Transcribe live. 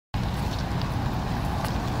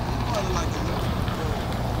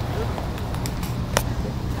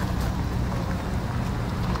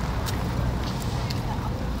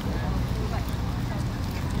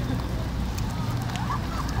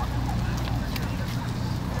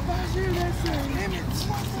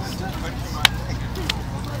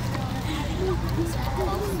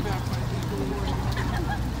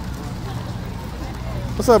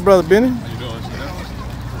What's up, brother Benny? How you doing?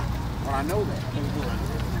 Well, I know that.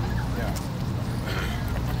 Yeah.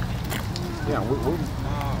 Yeah,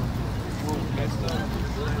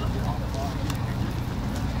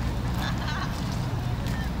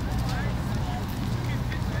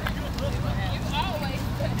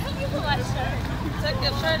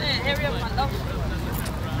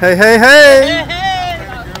 Hey, hey, hey!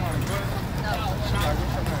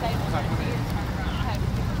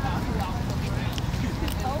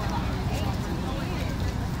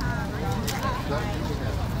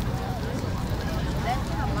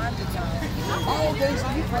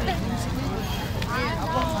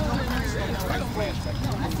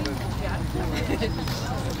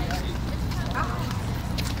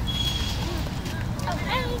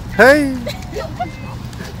 Hey!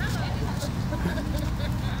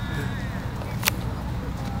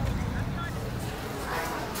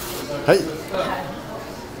 Hey!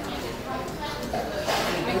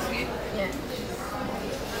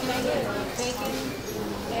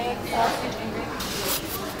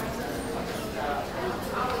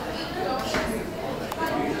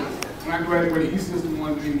 When I graduated, East System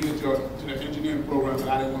wanted me to get to the engineering program, but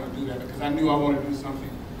I didn't want to do that because I knew I wanted to do something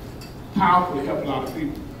powerful to help a lot of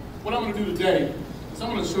people. What I'm going to do today is I'm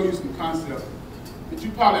going to show you some concepts that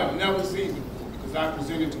you probably have never seen before because I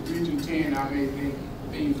presented to Region 10 and I made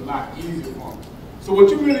things a lot easier for them. So what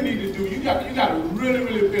you really need to do, you got to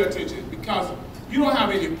really pay attention because you don't have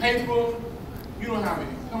any paper, you don't have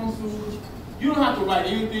any pencils, you don't have to write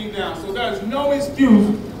anything down. So there's no excuse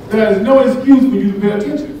for you to pay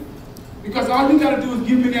attention. Because all you got to do is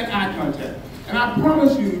give me that eye contact. And I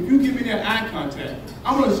promise you, if you give me that eye contact,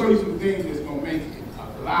 I'm going to show you some things that's going to make it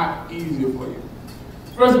a lot easier for you.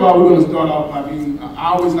 First of all, we're going to start off by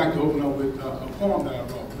I always like to open up with a poem that I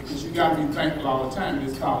wrote because you got to be thankful all the time, and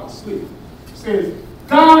it's called Sleep. It says,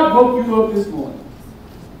 God woke you up this morning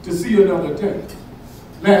to see another day.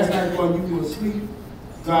 Last night while you were asleep,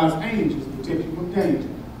 God's angels protect you from danger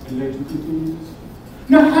and let you continue to sleep.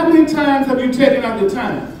 Now, how many times have you taken out the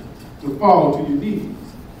time to fall to your knees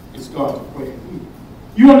and start to pray and weep?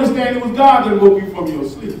 You understand it was God that woke you from your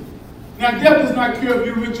sleep. Now, death does not care if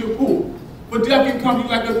you're rich or poor, but death can come to you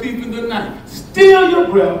like a thief in the night. Steal your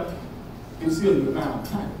breath and seal your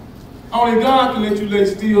mouth tight. Only God can let you lay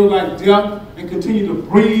still like death and continue to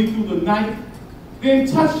breathe through the night, then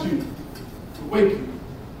touch you to wake you.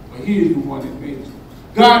 But He is the one that made you.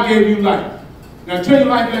 God gave you life. Now turn your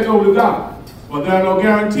life back over to God. But there are no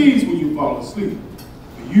guarantees when you fall asleep.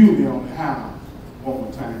 But you'll be on the house one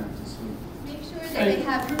more time to sleep. Make sure that they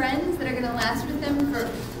have friends that are going to last with them for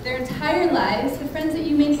their entire lives. The friends that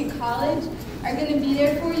you make in college are going to be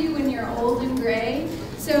there for you when you're old and gray.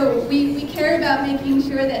 So we care about making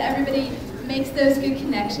sure that everybody makes those good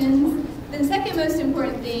connections. The second most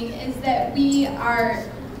important thing is that we are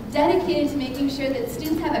dedicated to making sure that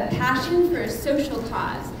students have a passion for a social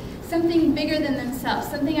cause, something bigger than themselves,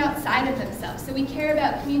 something outside of themselves. So we care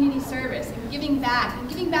about community service and giving back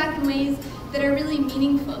in ways that are really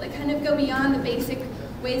meaningful, that kind of go beyond the basic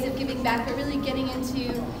ways of giving back, but really getting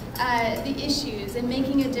into the issues and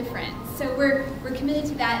making a difference. So we're committed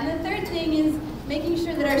to that. And the third thing is making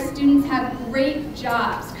sure that our students have great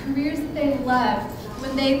jobs, careers that they love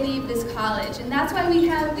when they leave this college. And that's why we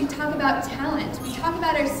talk about talent. We talk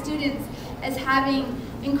about our students as having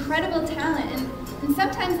incredible talent. And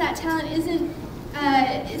sometimes that talent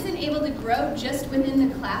isn't able to grow just within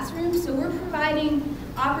the classroom. So we're providing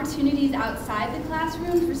opportunities outside the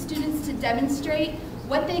classroom for students to demonstrate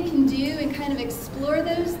what they can do and kind of explore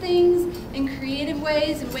those things in creative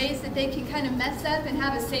ways and ways that they can kind of mess up and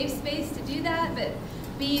have a safe space to do that, but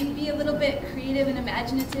be a little bit creative and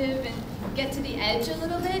imaginative and get to the edge a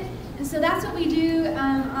little bit. And so that's what we do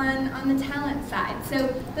on the talent side. So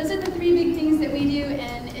those are the three big things that we do,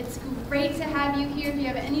 and it's great to have you here. If you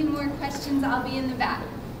have any more questions, I'll be in the back.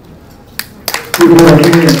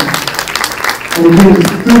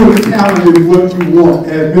 Student talent is what you want,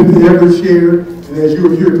 as Mr. Everett shared, and as you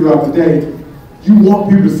were here throughout the day. You want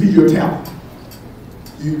people to see your talent.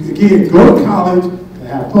 You, again, go to college and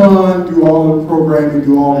have fun, do all the programming,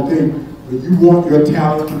 do all the things, but you want your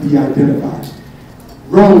talent to be identified.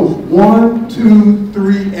 Rows 1, 2,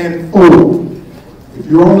 3, and 4. If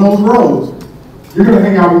you're on those rows, you're going to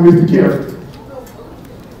hang out with Mr. Carey.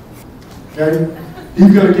 Okay?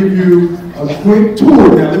 He's going to give you a quick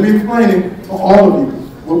tour. Now, let me explain it for all of you.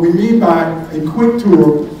 What we mean by a quick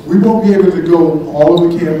tour, we won't be able to go all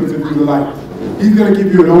over campus and do the light. He's going to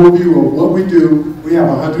give you an overview of what we do. We have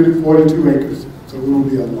 142 acres, so it will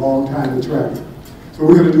be a long time to travel. So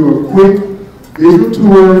we're going to do a quick visual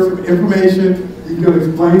tour, some information. He's going to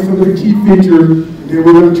explain some of the key features, and then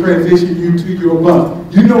we're going to transition you to your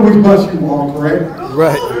bus. You know which bus you are, correct?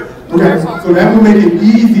 Right. Okay, so that will make it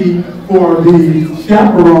easy for the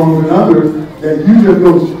chaperones and others that you just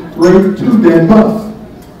go straight to that bus.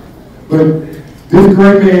 But this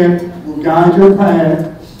great man will guide your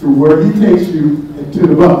path to where he takes you and to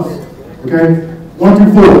the bus. Okay? 1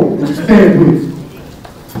 through 4. Would you stand, please?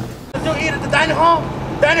 You eat at the dining hall?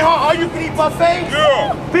 Dining hall, all you can eat buffet?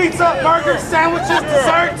 Yeah. Pizza, burgers, sandwiches,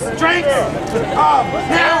 desserts, drinks.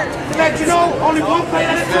 Now, to let you know, only one plate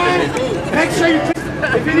at a time. Make sure you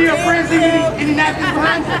if any of your friends leave any napkins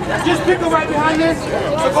behind, just pick them right behind this.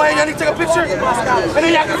 So go ahead, y'all need to take a picture. And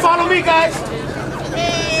then y'all can follow me, guys.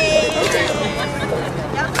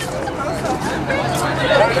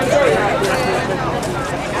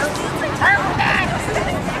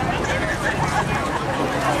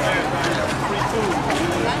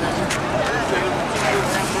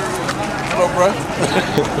 Hello, bro.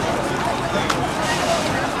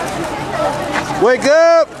 Wake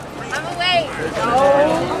up! I'm awake.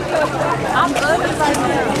 I'm good right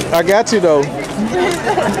now. I got you though.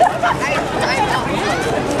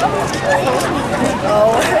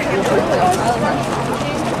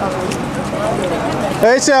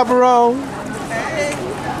 Hey, chaperone. Hey.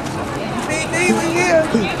 BD, we here.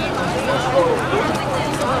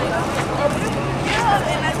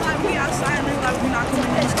 And that's like we outside and they're like we're not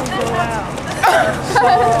coming in school for a while.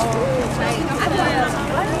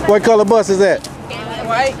 What color bus is that?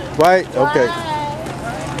 White. White? Okay.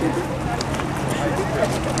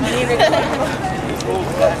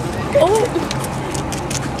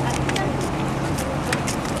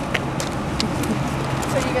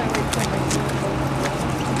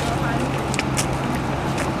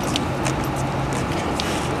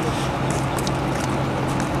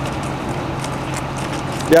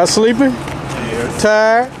 Y'all sleeping? Yeah.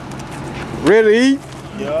 Tired? Ready to eat?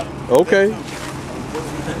 Yeah. Okay.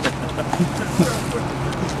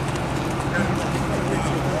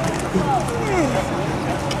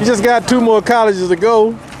 You just got 2 more colleges to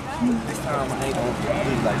go.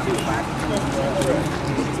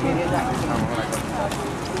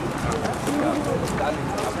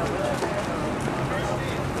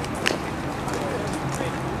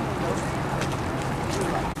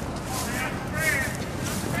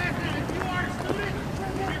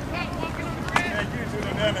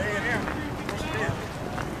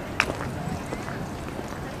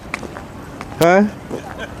 Huh?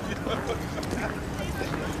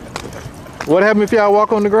 What happens if y'all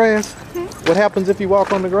walk on the grass? What happens if you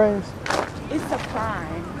walk on the grass? It's a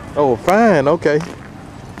fine. Oh, fine, okay.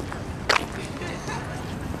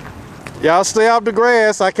 Y'all stay off the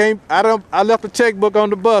grass. I left a checkbook on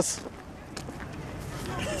the bus.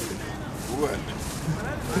 What?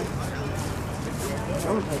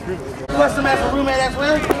 You want some as a roommate as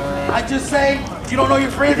well? I just say you don't know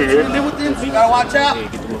your friends that you live with them, so you gotta watch out.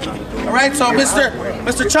 All right, so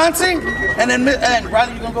Mr. Chauncey, and then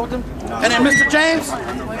Riley, you gonna go with them? And then Mr. James,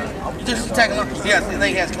 you just tag along. Yes, I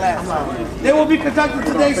think he has class. They will be conducting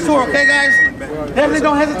today's tour, okay, guys? Definitely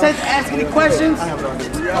don't hesitate to ask any questions.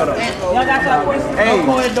 Y'all got your questions? Hey,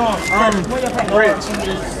 go ahead,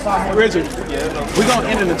 Richard, we gonna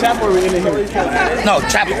end in the chapel or we end in here? No,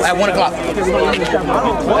 chapel at 1 o'clock. At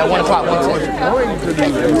 1 o'clock.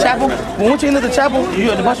 Chapel? Well, once you enter the chapel,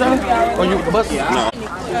 you at the bus driver? Or you at the bus? No.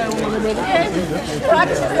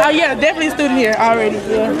 Oh yeah, definitely a student here already.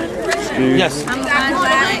 Yeah. Yes. I'm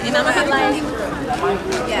glad, and I'm gonna have like,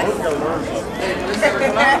 yes.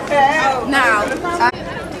 Now.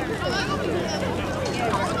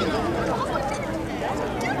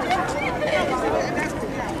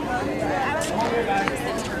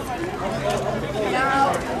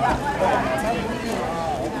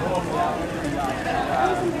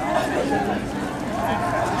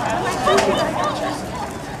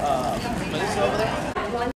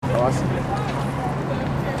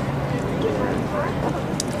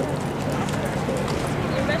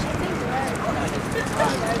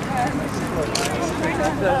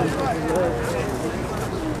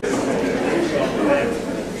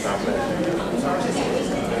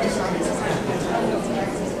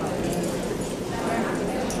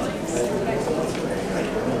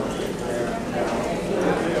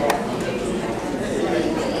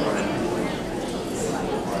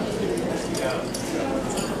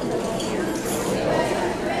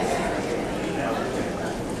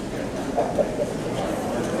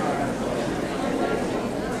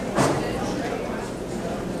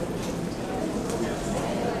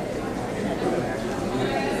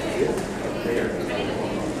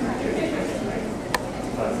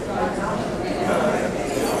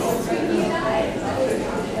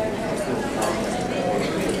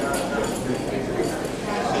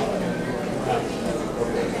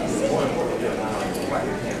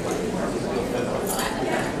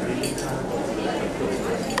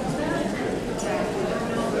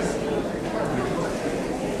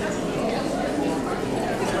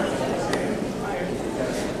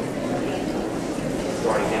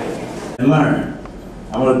 and learn.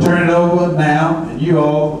 I'm going to turn it over now, and you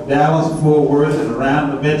all, Dallas, Fort Worth, and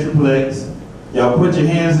around the Metroplex, y'all put your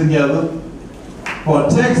hands together for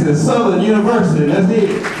Texas Southern University. Let's hear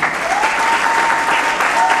it.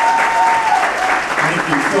 Thank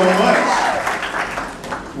you so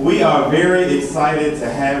much. We are very excited to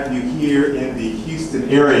have you here in the Houston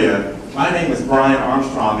area. My name is Brian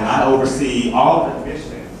Armstrong, and I oversee all the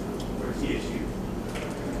admissions for TSU.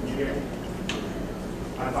 You hear me?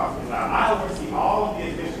 I'm talking loud. I oversee all of the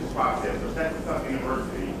admissions process for Texas Southern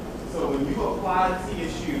University. So when you apply to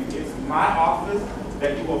TSU, it's my office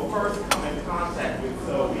that you will first come in contact with.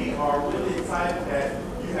 So we are really excited that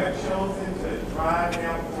you have chosen to drive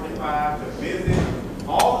down 45 to visit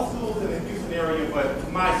all the schools in the Houston area,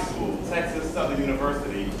 but my school, Texas Southern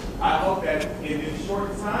University. I hope that in this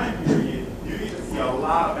short time period, you get to see a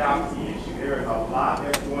lot about TSU. There is a lot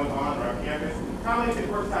that's going on our campus. How many is the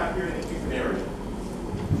first time here in the Houston area?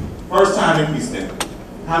 First time in Houston.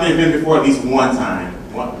 How many have been before at least one time?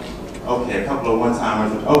 One. Okay, a couple of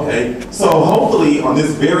one-timers. Okay, so hopefully on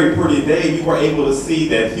this very pretty day, you were able to see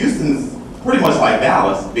that Houston's pretty much like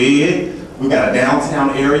Dallas, big. We've got a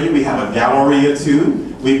downtown area. We have a Galleria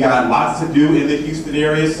too. We've got lots to do in the Houston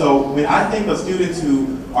area. So when I think of students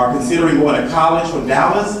who are considering going to college from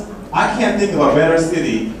Dallas, I can't think of a better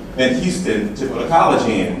city than Houston to go to college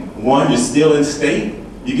in. One, you're still in state.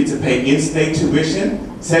 You get to pay in-state tuition.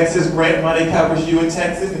 Texas grant money covers you in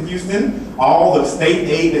Texas and Houston. All the state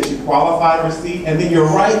aid that you qualify to receive. And then you're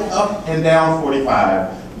right up and down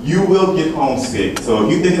 45. You will get homesick. So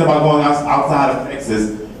if you're thinking about going outside of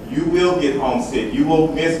Texas, you will get homesick. You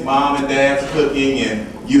will miss mom and dad's cooking and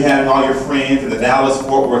you having all your friends in the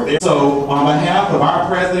Dallas-Fort Worth area. So on behalf of our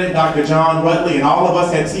president, Dr. John Rutley, and all of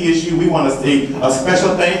us at TSU, we want to say a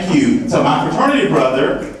special thank you to my fraternity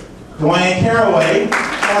brother, Dwayne Caraway,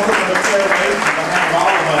 Councilman Caraway, on behalf of all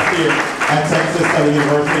of us here at Texas Southern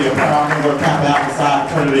University, a proud member of Kappa Alpha Psi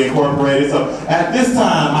Fraternity Incorporated. So at this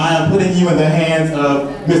time, I am putting you in the hands of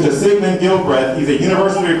Mr. Sigmund Gilbreth. He's a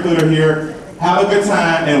university recruiter here. Have a good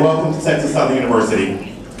time and welcome to Texas Southern University.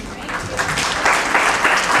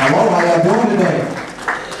 Hello, how y'all doing today?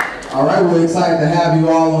 All right, we're excited to have you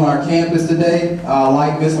all on our campus today.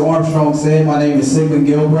 Like Mr. Armstrong said, my name is Sigmund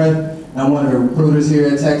Gilbreth, and I'm one of the recruiters here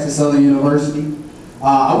at Texas Southern University.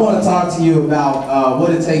 I want to talk to you about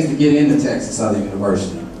what it takes to get into Texas Southern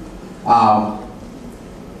University. All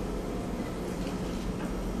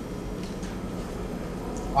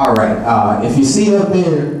right, if you see up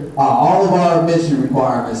there, all of our admission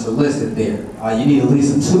requirements are listed there. You need at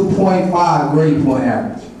least a 2.5 grade point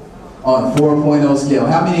average on a 4.0 scale.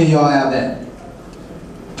 How many of y'all have that?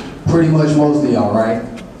 Pretty much most of y'all, right?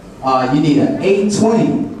 You need an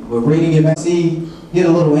 820 with reading and math. Get a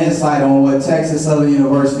little insight on what Texas Southern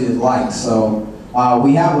University is like. So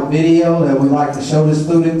we have a video that we like to show the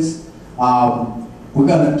students. We're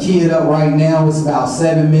going to key it up right now. It's about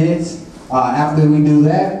 7 minutes. After we do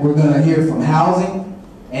that, we're going to hear from housing,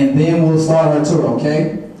 and then we'll start our tour,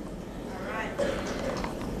 okay?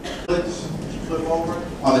 Flip over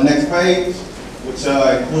on the next page, which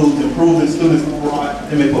includes improving students' overall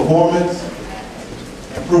academic performance,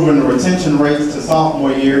 improving the retention rates to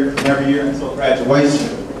sophomore year and every year until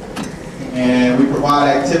graduation. And we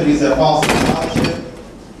provide activities that foster scholarship,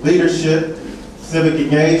 leadership, civic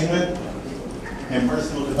engagement, and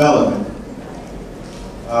personal development.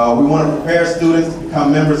 We want to prepare students to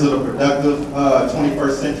become members of the productive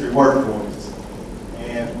 21st century workforce.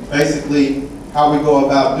 And basically, how we go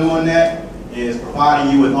about doing that is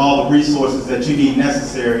providing you with all the resources that you need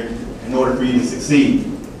necessary in order for you to succeed.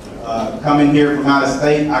 Coming here from out of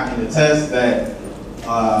state, I can attest that,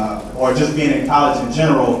 or just being in college in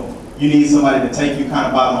general, you need somebody to take you kind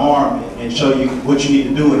of by the arm and show you what you need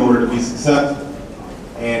to do in order to be successful.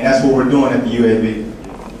 And that's what we're doing at the UAB.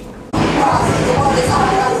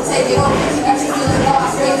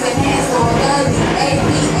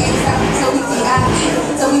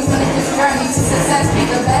 So we finish this journey to success, be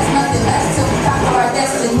the best, nothing less till we conquer our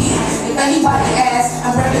destiny. If anybody asks,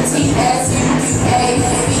 I'm repping TSUAB.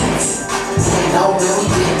 You know when we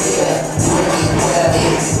get there, where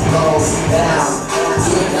it goes down.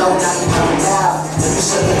 You know now you coming out, let me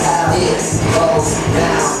show you how it goes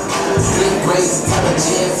down. Good grades,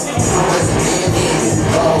 intelligence, representing it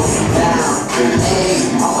goes down. Hey,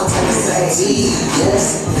 I'ma tell you say,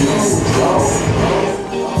 yes, you go.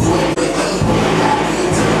 You ain't with me,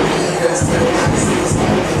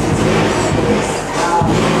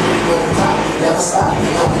 never stop.